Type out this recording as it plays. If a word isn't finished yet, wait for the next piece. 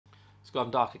It's gone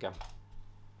dark again.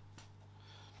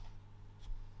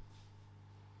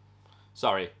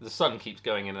 Sorry, the sun keeps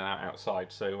going in and out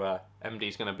outside, so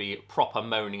MD's going to be proper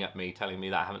moaning at me, telling me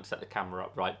that I haven't set the camera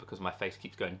up right because my face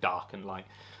keeps going dark and light.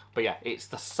 But yeah, it's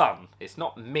the sun. It's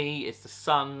not me, it's the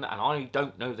sun, and I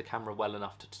don't know the camera well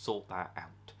enough to sort that out.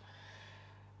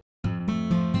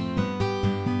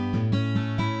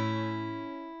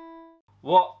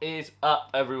 What is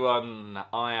up, everyone?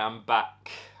 I am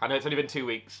back. I know it's only been 2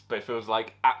 weeks, but it feels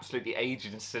like absolutely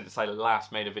ages since I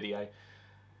last made a video.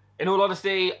 In all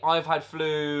honesty, I've had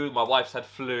flu, my wife's had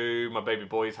flu, my baby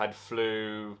boy's had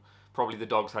flu, probably the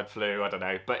dog's had flu, I don't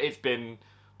know. But it's been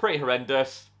pretty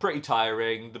horrendous, pretty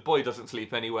tiring. The boy doesn't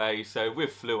sleep anyway, so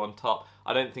with flu on top,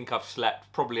 I don't think I've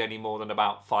slept probably any more than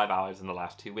about 5 hours in the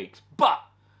last 2 weeks. But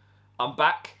I'm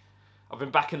back. I've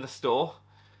been back in the store.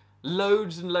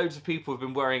 Loads and loads of people have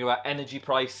been worrying about energy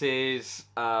prices.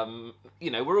 You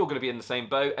know, we're all going to be in the same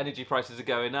boat. Energy prices are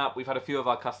going up. We've had a few of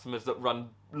our customers that run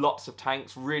lots of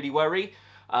tanks really worry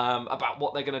about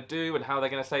what they're going to do and how they're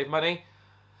going to save money.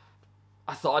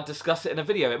 I thought I'd discuss it in a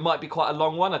video. It might be quite a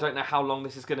long one. I don't know how long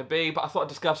this is going to be, but I thought I'd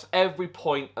discuss every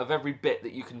point of every bit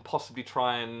that you can possibly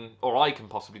try and, or I can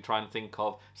possibly try and think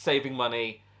of, saving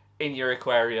money in your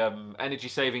aquarium. Energy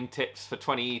saving tips for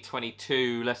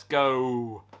 2022. Let's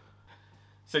go.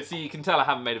 So you can tell I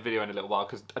haven't made a video in a little while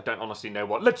because I don't honestly know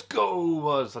what "let's go"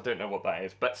 was. I don't know what that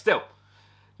is, but still.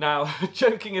 Now,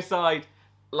 joking aside,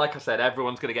 like I said,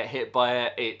 everyone's going to get hit by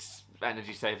it. It's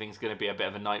energy saving is going to be a bit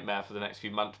of a nightmare for the next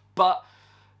few months, but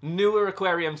newer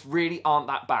aquariums really aren't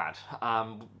that bad.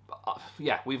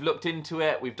 Yeah, we've looked into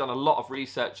it. We've done a lot of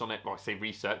research on it. Well, I say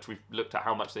research. We've looked at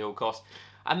how much they all cost,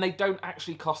 and they don't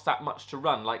actually cost that much to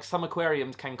run. Like, some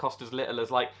aquariums can cost as little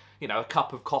as, like, you know, a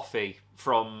cup of coffee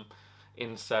from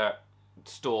insert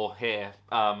store here.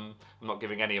 I'm not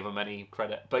giving any of them any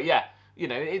credit, but yeah, you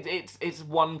know, it's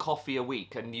one coffee a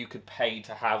week, and you could pay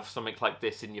to have something like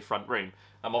this in your front room.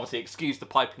 Obviously, excuse the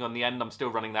piping on the end. I'm still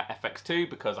running that FX2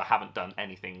 because I haven't done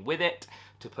anything with it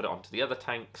to put it onto the other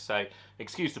tank. So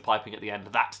excuse the piping at the end.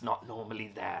 That's not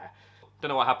normally there. Don't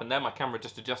know what happened there. My camera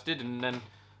just adjusted, and then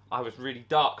I was really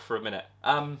dark for a minute.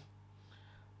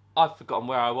 I've forgotten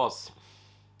where I was.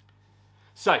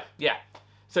 So yeah.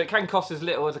 So it can cost as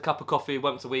little as a cup of coffee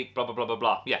once a week, blah, blah, blah, blah,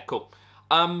 blah. Yeah, cool.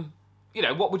 You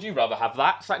know, what would you rather have,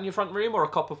 that sat in your front room or a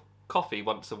cup of coffee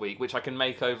once a week, which I can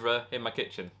make over in my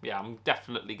kitchen? Yeah, I'm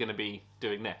definitely going to be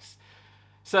doing this.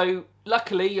 So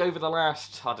luckily, over the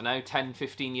last, I don't know, 10,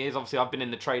 15 years, obviously I've been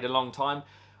in the trade a long time,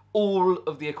 all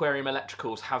of the aquarium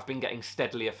electricals have been getting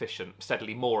steadily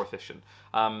more efficient.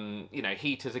 You know,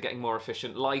 heaters are getting more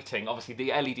efficient. Lighting, obviously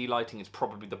the LED lighting is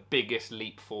probably the biggest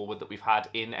leap forward that we've had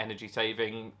in energy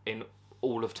saving in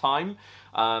all of time.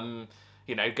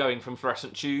 You know, going from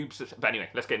fluorescent tubes. But anyway,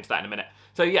 let's get into that in a minute.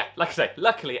 So yeah, like I say,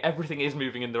 luckily everything is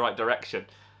moving in the right direction.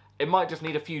 It might just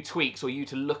need a few tweaks, or you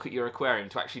to look at your aquarium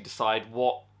to actually decide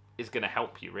what is going to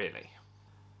help you, really.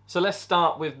 So let's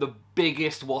start with the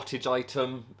biggest wattage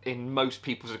item in most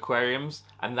people's aquariums,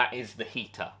 and that is the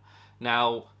heater.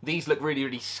 Now, these look really,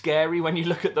 really scary when you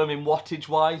look at them in wattage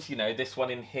wise. You know, this one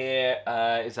in here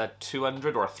is a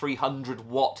 200 or a 300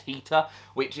 watt heater,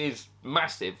 which is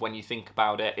massive when you think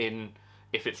about it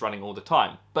if it's running all the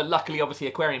time. But luckily, obviously,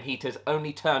 aquarium heaters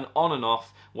only turn on and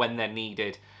off when they're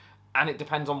needed, and it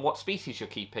depends on what species you're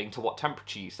keeping to what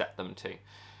temperature you set them to.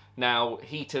 Now,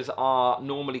 heaters are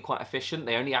normally quite efficient.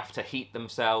 They only have to heat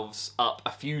themselves up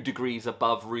a few degrees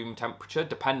above room temperature,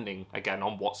 depending, again,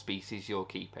 on what species you're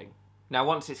keeping. Now,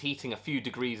 once it's heating a few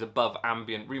degrees above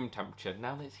ambient room temperature,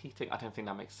 now that it's heating, I don't think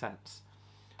that makes sense.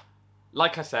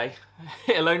 Like I say,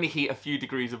 it'll only heat a few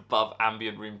degrees above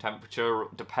ambient room temperature,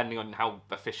 depending on how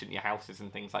efficient your house is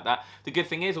and things like that. The good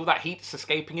thing is, all that heat's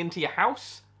escaping into your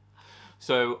house.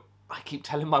 So I keep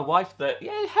telling my wife that,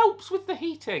 yeah, it helps with the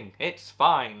heating. It's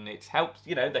fine. It helps,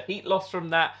 you know, the heat loss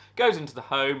from that goes into the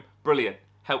home. Brilliant.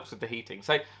 Helps with the heating.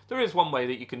 So there is one way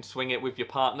that you can swing it with your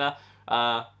partner.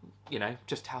 You know,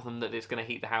 just tell them that it's going to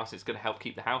heat the house. It's going to help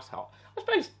keep the house hot. I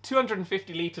suppose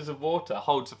 250 litres of water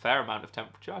holds a fair amount of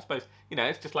temperature. I suppose, you know,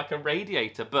 it's just like a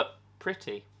radiator, but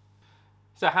pretty.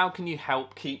 So how can you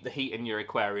help keep the heat in your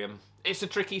aquarium? It's a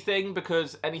tricky thing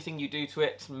because anything you do to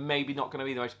it's maybe not going to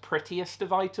be the most prettiest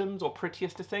of items or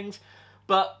prettiest of things,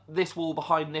 but this wall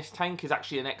behind this tank is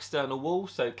actually an external wall,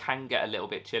 so it can get a little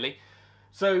bit chilly.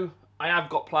 So I have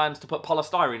got plans to put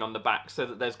polystyrene on the back so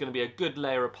that there's going to be a good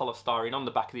layer of polystyrene on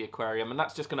the back of the aquarium, and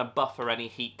that's just going to buffer any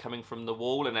heat coming from the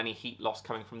wall and any heat loss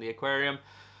coming from the aquarium.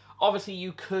 Obviously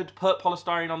you could put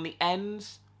polystyrene on the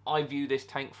ends I view this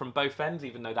tank from both ends,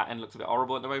 even though that end looks a bit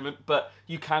horrible at the moment, but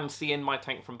you can see in my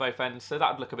tank from both ends, so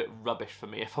that would look a bit rubbish for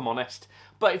me, if I'm honest.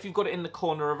 But if you've got it in the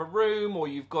corner of a room, or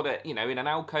you've got it, you know, in an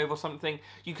alcove or something,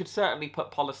 you could certainly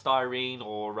put polystyrene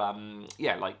or,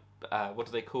 yeah, like, what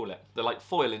do they call it? The, like,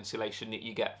 foil insulation that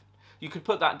you get. You could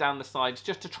put that down the sides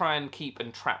just to try and keep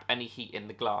and trap any heat in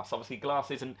the glass. Obviously,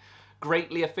 glass isn't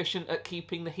greatly efficient at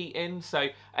keeping the heat in, so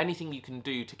anything you can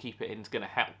do to keep it in is going to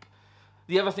help.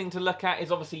 The other thing to look at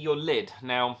is obviously your lid.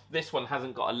 Now, this one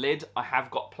hasn't got a lid. I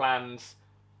have got plans,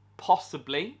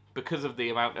 possibly, because of the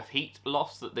amount of heat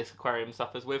loss that this aquarium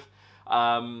suffers with,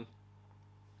 I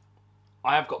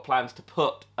have got plans to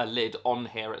put a lid on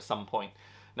here at some point.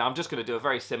 Now, I'm just going to do a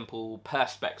very simple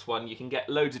Perspex one. You can get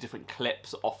loads of different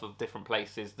clips off of different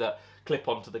places that clip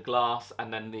onto the glass,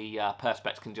 and then the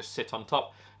Perspex can just sit on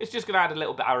top. It's just going to add a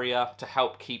little barrier to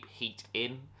help keep heat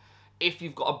in. If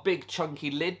you've got a big chunky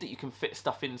lid that you can fit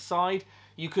stuff inside,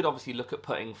 you could obviously look at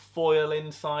putting foil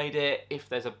inside it. If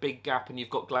there's a big gap and you've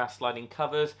got glass sliding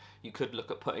covers, you could look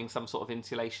at putting some sort of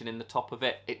insulation in the top of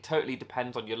it. It totally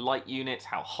depends on your light units,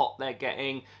 how hot they're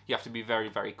getting. You have to be very,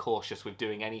 very cautious with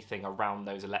doing anything around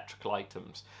those electrical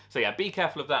items. So yeah, be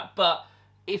careful of that. But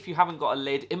if you haven't got a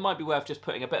lid, it might be worth just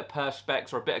putting a bit of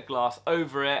Perspex or a bit of glass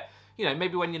over it. You know,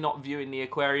 maybe when you're not viewing the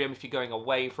aquarium, if you're going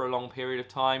away for a long period of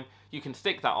time, you can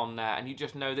stick that on there and you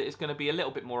just know that it's going to be a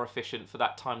little bit more efficient for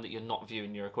that time that you're not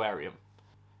viewing your aquarium.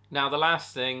 Now, the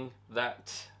last thing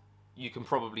that you can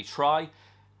probably try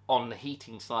on the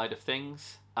heating side of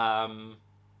things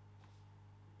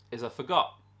is I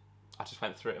forgot. I just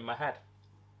went through it in my head.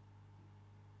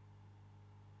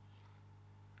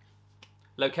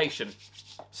 Location.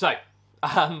 So,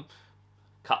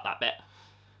 cut that bit.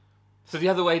 So the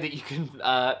other way that you can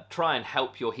try and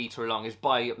help your heater along is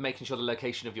by making sure the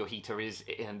location of your heater is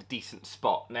in a decent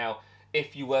spot. Now,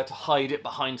 if you were to hide it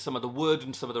behind some of the wood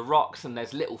and some of the rocks and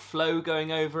there's little flow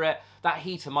going over it, that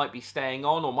heater might be staying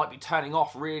on or might be turning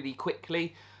off really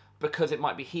quickly because it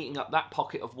might be heating up that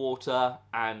pocket of water,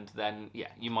 and then, yeah,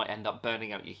 you might end up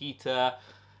burning out your heater.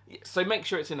 So make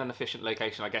sure it's in an efficient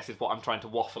location, I guess, is what I'm trying to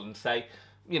waffle and say.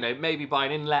 You know, maybe by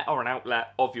an inlet or an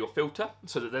outlet of your filter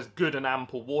so that there's good and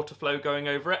ample water flow going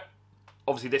over it.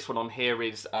 Obviously, this one on here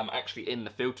is actually in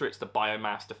the filter. It's the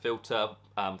Biomaster filter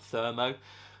thermo.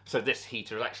 So this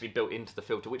heater is actually built into the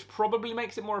filter, which probably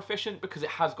makes it more efficient because it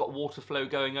has got water flow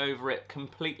going over it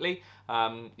completely.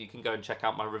 You can go and check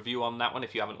out my review on that one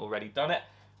if you haven't already done it.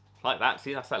 Like that,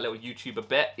 see, that's that little YouTuber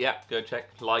bit. Yeah, go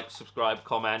check, like, subscribe,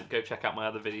 comment, go check out my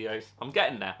other videos. I'm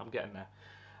getting there, I'm getting there.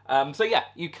 So yeah,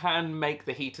 you can make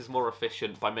the heaters more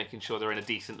efficient by making sure they're in a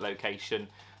decent location,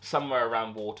 somewhere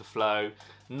around water flow,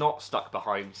 not stuck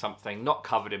behind something, not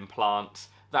covered in plants.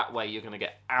 That way you're going to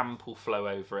get ample flow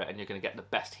over it and you're going to get the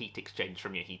best heat exchange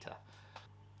from your heater.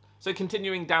 So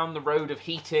continuing down the road of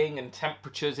heating and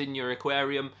temperatures in your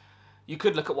aquarium, you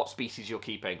could look at what species you're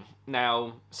keeping.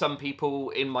 Now, some people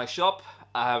in my shop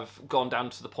have gone down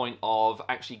to the point of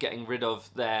actually getting rid of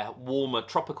their warmer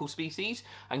tropical species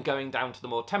and going down to the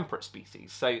more temperate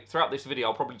species. So throughout this video,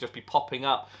 I'll probably just be popping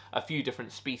up a few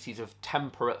different species of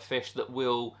temperate fish that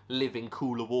will live in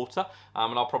cooler water.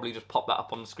 And I'll probably just pop that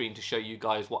up on the screen to show you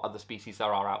guys what other species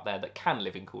there are out there that can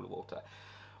live in cooler water.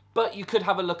 But you could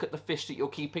have a look at the fish that you're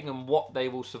keeping and what they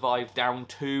will survive down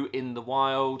to in the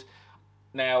wild.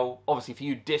 Now, obviously, for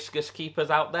you discus keepers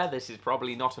out there, this is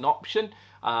probably not an option.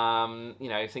 You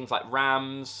know, things like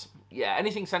rams, yeah,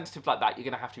 anything sensitive like that, you're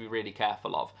going to have to be really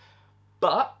careful of.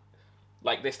 But,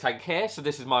 like this tank here, so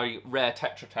this is my rare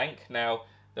Tetra tank. Now,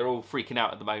 they're all freaking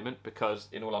out at the moment because,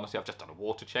 in all honesty, I've just done a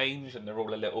water change and they're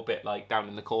all a little bit, like, down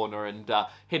in the corner and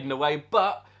hidden away.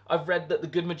 But I've read that the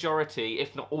good majority,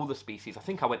 if not all the species, I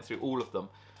think I went through all of them,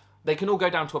 they can all go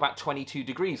down to about 22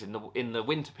 degrees in the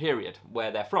winter period where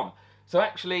they're from. So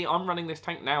actually, I'm running this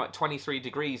tank now at 23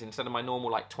 degrees instead of my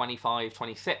normal, like, 25,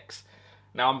 26.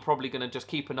 Now, I'm probably going to just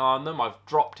keep an eye on them. I've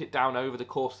dropped it down over the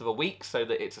course of a week so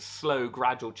that it's a slow,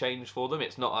 gradual change for them.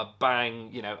 It's not a bang,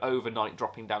 you know, overnight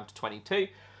dropping down to 22.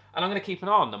 And I'm going to keep an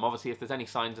eye on them. Obviously, if there's any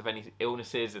signs of any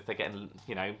illnesses, if they're getting,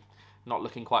 you know, not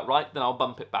looking quite right, then I'll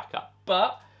bump it back up.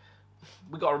 But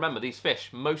we've got to remember, these fish,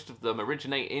 most of them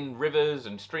originate in rivers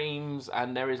and streams,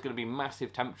 and there is going to be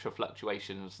massive temperature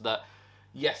fluctuations that,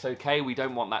 yes, okay, we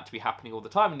don't want that to be happening all the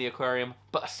time in the aquarium,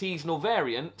 but a seasonal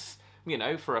variance, you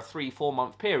know, for a 3-4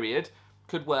 month period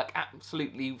could work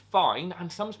absolutely fine, and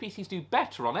some species do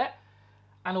better on it,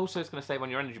 and also it's going to save on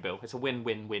your energy bill. It's a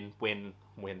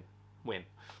win-win-win-win-win-win.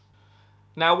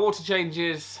 Now, water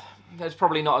changes, there's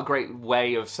probably not a great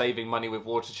way of saving money with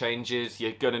water changes.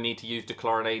 You're going to need to use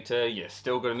dechlorinator, you're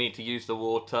still going to need to use the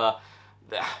water.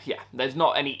 yeah, there's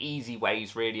not any easy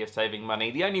ways really of saving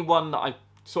money. The only one that I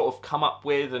sort of come up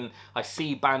with and I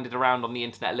see banded around on the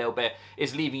internet a little bit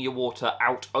is leaving your water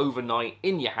out overnight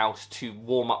in your house to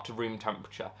warm up to room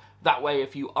temperature. That way,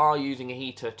 if you are using a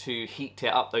heater to heat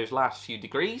it up those last few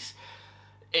degrees,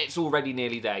 it's already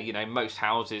nearly there. You know, most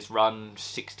houses run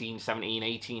 16, 17,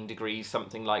 18 degrees,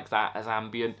 something like that as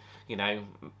ambient. You know,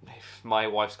 if my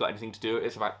wife's got anything to do with it,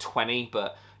 it's about 20,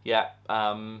 but yeah.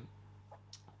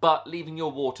 But leaving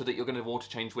your water that you're going to water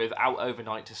change with out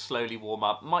overnight to slowly warm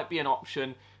up might be an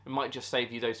option. It might just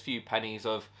save you those few pennies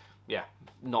of, yeah,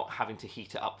 not having to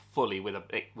heat it up fully with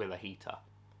a heater.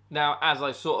 Now, as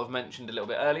I sort of mentioned a little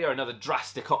bit earlier, another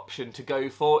drastic option to go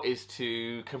for is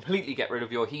to completely get rid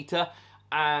of your heater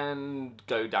and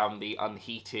go down the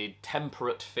unheated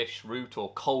temperate fish route,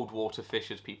 or cold water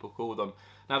fish as people call them.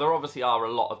 Now, there obviously are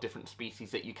a lot of different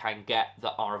species that you can get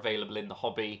that are available in the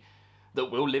hobby that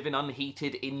will live in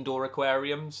unheated indoor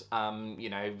aquariums. You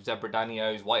know,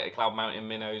 zebra-danios, white cloud mountain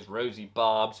minnows, rosy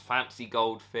barbs, fancy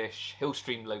goldfish,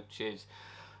 hillstream loaches.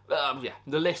 Yeah,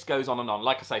 the list goes on and on.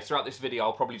 Like I say, throughout this video,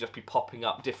 I'll probably just be popping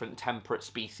up different temperate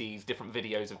species, different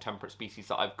videos of temperate species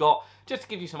that I've got, just to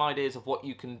give you some ideas of what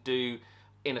you can do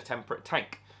in a temperate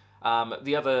tank.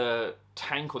 The other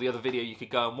tank, or the other video you could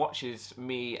go and watch, is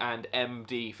me and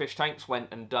MD Fish Tanks went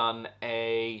and done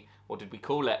a, what did we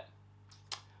call it?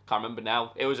 Can't remember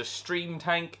now. It was a stream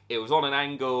tank. It was on an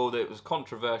angle that was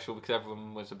controversial because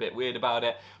everyone was a bit weird about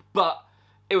it, but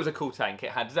it was a cool tank.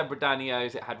 It had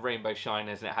zebra-danios, it had rainbow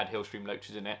shiners, and it had hillstream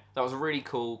loaches in it. That was a really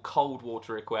cool cold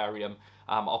water aquarium.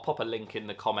 I'll pop a link in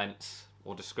the comments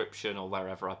or description or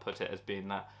wherever I put it as being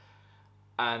that.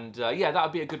 And yeah, that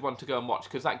would be a good one to go and watch,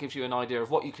 because that gives you an idea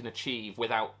of what you can achieve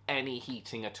without any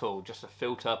heating at all, just a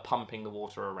filter pumping the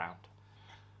water around.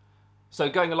 So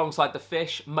going alongside the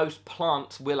fish, most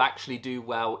plants will actually do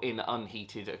well in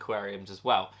unheated aquariums as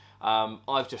well.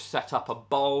 I've just set up a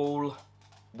bowl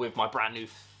with my brand new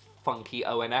funky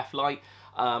ONF light.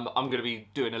 I'm going to be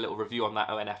doing a little review on that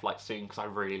ONF light soon, because I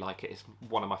really like it. It's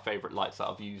one of my favourite lights that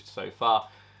I've used so far.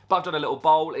 But I've done a little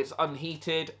bowl. It's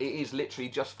unheated. It is literally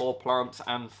just for plants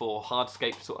and for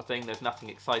hardscape sort of thing. There's nothing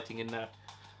exciting in there.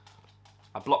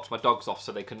 I blocked my dogs off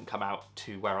so they couldn't come out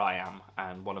to where I am,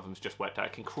 and one of them's just worked out.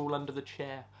 It can crawl under the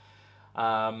chair.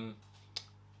 What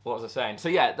was I saying? So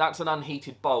yeah, that's an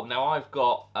unheated bowl. Now I've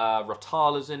got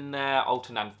Rotalas in there,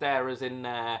 Alternantheras in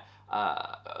there,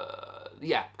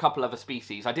 yeah, a couple other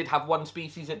species. I did have one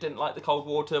species that didn't like the cold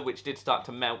water, which did start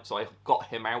to melt, so I got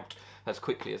him out as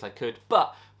quickly as I could.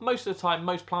 But most of the time,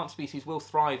 most plant species will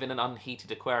thrive in an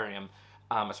unheated aquarium,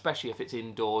 especially if it's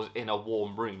indoors in a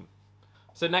warm room.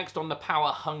 So next on the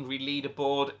power hungry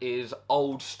leaderboard is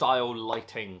old style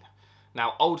lighting.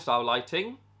 Now, old style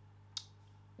lighting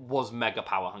was mega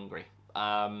power hungry.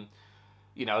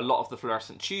 You know, a lot of the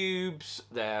fluorescent tubes,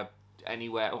 they're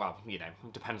anywhere, well, you know,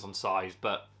 it depends on size,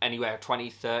 but anywhere 20,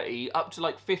 30, up to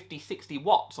like 50, 60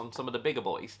 watts on some of the bigger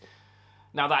boys.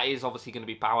 Now that is obviously going to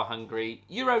be power hungry.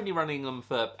 You're only running them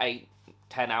for 8,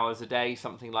 10 hours a day,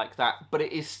 something like that, but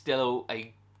it is still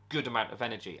a good amount of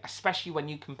energy, especially when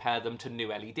you compare them to new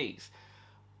LEDs.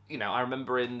 You know, I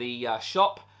remember in the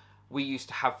shop, we used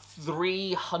to have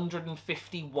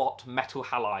 350 watt metal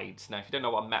halides. Now, if you don't know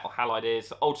what a metal halide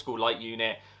is, old school light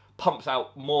unit, pumps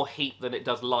out more heat than it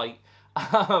does light.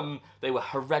 They were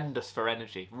horrendous for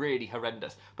energy, really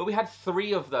horrendous. But we had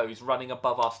 3 of those running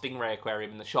above our Stingray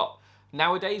aquarium in the shop.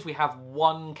 Nowadays, we have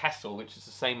 1 Kessel, which is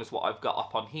the same as what I've got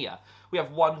up on here. We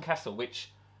have 1 Kessel, which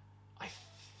I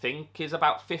think is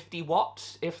about 50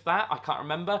 watts, if that. I can't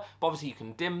remember. But obviously, you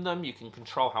can dim them. You can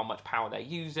control how much power they're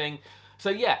using. So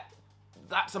yeah,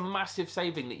 that's a massive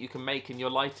saving that you can make in your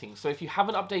lighting. So if you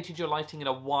haven't updated your lighting in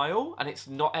a while and it's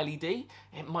not LED,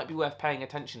 it might be worth paying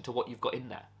attention to what you've got in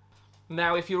there.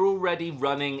 Now, if you're already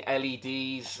running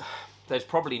LEDs, there's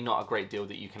probably not a great deal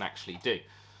that you can actually do.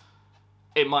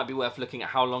 It might be worth looking at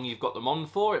how long you've got them on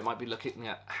for. It might be looking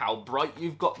at how bright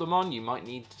you've got them on. You might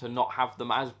need to not have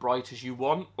them as bright as you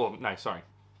want. Or, no, sorry.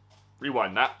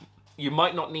 Rewind that. You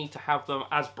might not need to have them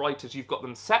as bright as you've got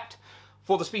them set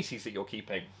for the species that you're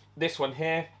keeping. This one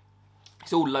here,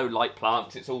 it's all low light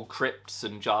plants. It's all crypts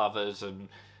and javas and,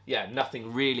 yeah,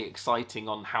 nothing really exciting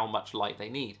on how much light they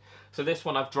need. So this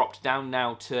one I've dropped down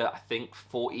now to, I think,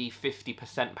 40,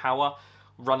 50% power,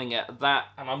 running at that,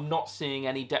 and I'm not seeing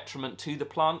any detriment to the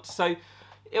plants. So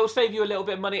it'll save you a little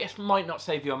bit of money. It might not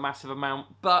save you a massive amount,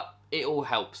 but it all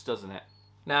helps, doesn't it?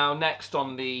 Now, next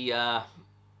on the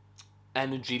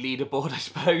energy leaderboard, I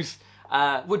suppose,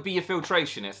 would be your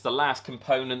filtration. It's the last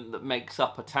component that makes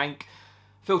up a tank.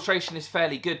 Filtration is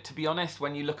fairly good, to be honest,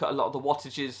 when you look at a lot of the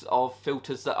wattages of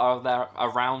filters that are there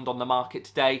around on the market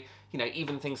today. You know,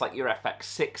 even things like your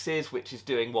FX6s, which is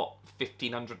doing, what,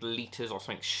 1,500 litres or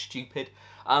something stupid.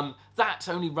 That's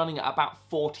only running at about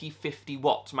 40, 50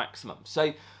 watts maximum.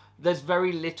 So there's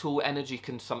very little energy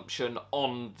consumption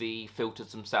on the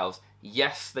filters themselves.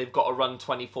 Yes, they've got to run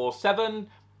 24/7,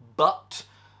 but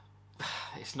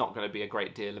it's not going to be a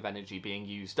great deal of energy being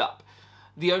used up.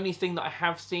 The only thing that I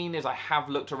have seen is I have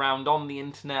looked around on the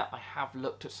internet. I have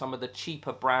looked at some of the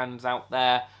cheaper brands out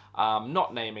there,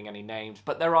 not naming any names,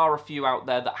 but there are a few out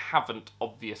there that haven't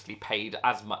obviously paid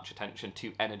as much attention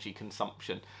to energy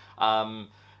consumption.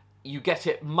 You get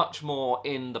it much more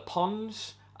in the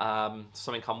ponds.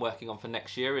 Something I'm working on for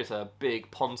next year is a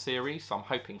big pond series, so I'm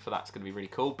hoping for that's going to be really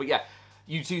cool. But yeah,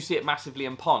 you do see it massively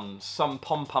in ponds. Some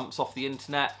pond pumps off the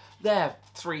internet, they're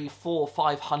 300, 400,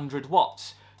 500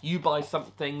 watts. You buy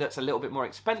something that's a little bit more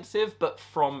expensive, but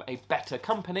from a better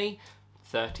company,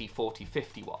 30, 40,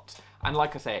 50 watts. And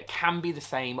like I say, it can be the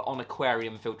same on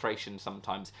aquarium filtration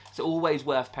sometimes. It's always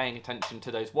worth paying attention to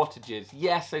those wattages.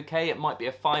 Yes, okay, it might be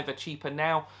a $5 cheaper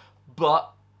now,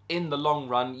 but in the long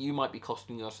run, you might be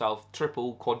costing yourself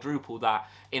triple, quadruple that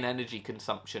in energy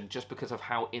consumption just because of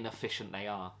how inefficient they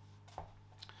are.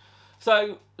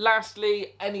 So,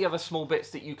 lastly, any other small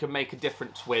bits that you can make a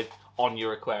difference with on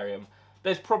your aquarium.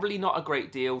 There's probably not a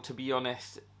great deal, to be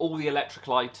honest. All the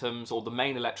electrical items, or the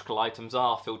main electrical items,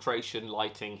 are filtration,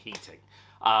 lighting, heating.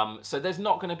 So there's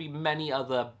not going to be many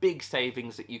other big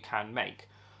savings that you can make.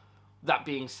 That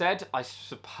being said, I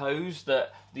suppose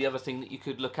that the other thing that you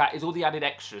could look at is all the added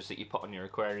extras that you put on your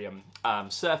aquarium.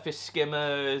 Surface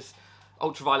skimmers,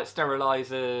 ultraviolet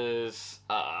sterilizers,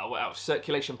 what else?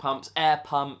 Circulation pumps, air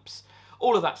pumps,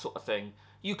 all of that sort of thing.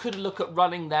 You could look at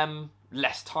running them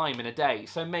less time in a day.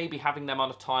 So maybe having them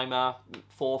on a timer,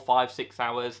 4, 5, 6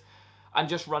 hours, and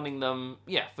just running them,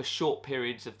 yeah, for short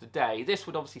periods of the day. This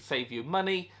would obviously save you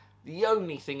money. The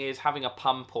only thing is having a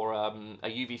pump or a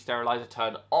UV sterilizer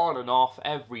turn on and off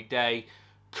every day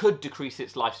could decrease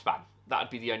its lifespan. That would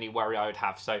be the only worry I would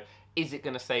have. So is it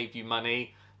going to save you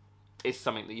money? Is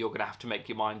something that you're going to have to make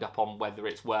your mind up on whether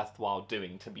it's worthwhile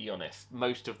doing, to be honest.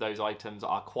 Most of those items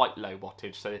are quite low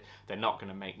wattage, so they're not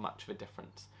going to make much of a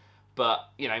difference. But,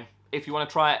 you know, if you want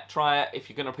to try it, try it. If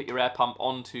you're going to put your air pump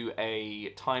onto a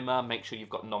timer, make sure you've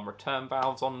got non-return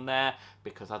valves on there,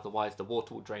 because otherwise the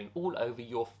water will drain all over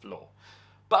your floor.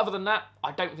 But other than that,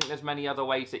 I don't think there's many other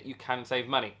ways that you can save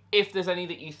money. If there's any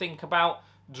that you think about,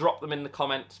 drop them in the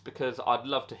comments, because I'd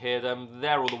love to hear them.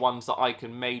 They're all the ones that I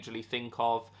can majorly think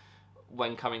of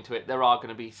when coming to it. There are going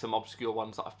to be some obscure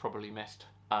ones that I've probably missed.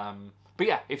 But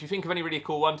yeah, if you think of any really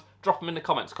cool ones, drop them in the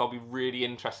comments, because I'll be really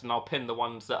interested, and I'll pin the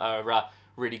ones that are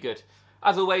really good.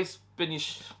 As always,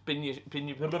 it's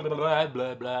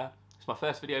my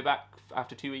first video back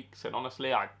after 2 weeks, and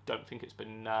honestly, I don't think it's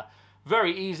been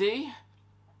very easy.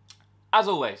 As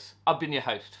always, I've been your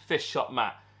host, Fish Shop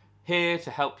Matt, here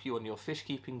to help you on your fish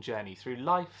keeping journey through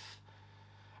life.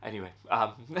 Anyway,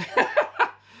 on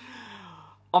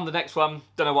the next one,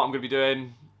 don't know what I'm going to be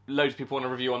doing. Loads of people want a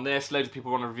review on this, loads of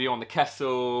people want a review on the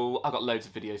Kessel. I've got loads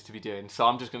of videos to be doing, so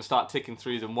I'm just going to start ticking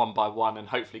through them one by one and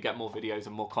hopefully get more videos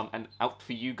and more content out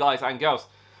for you guys and girls.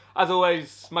 As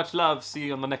always, much love. See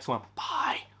you on the next one.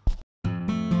 Bye.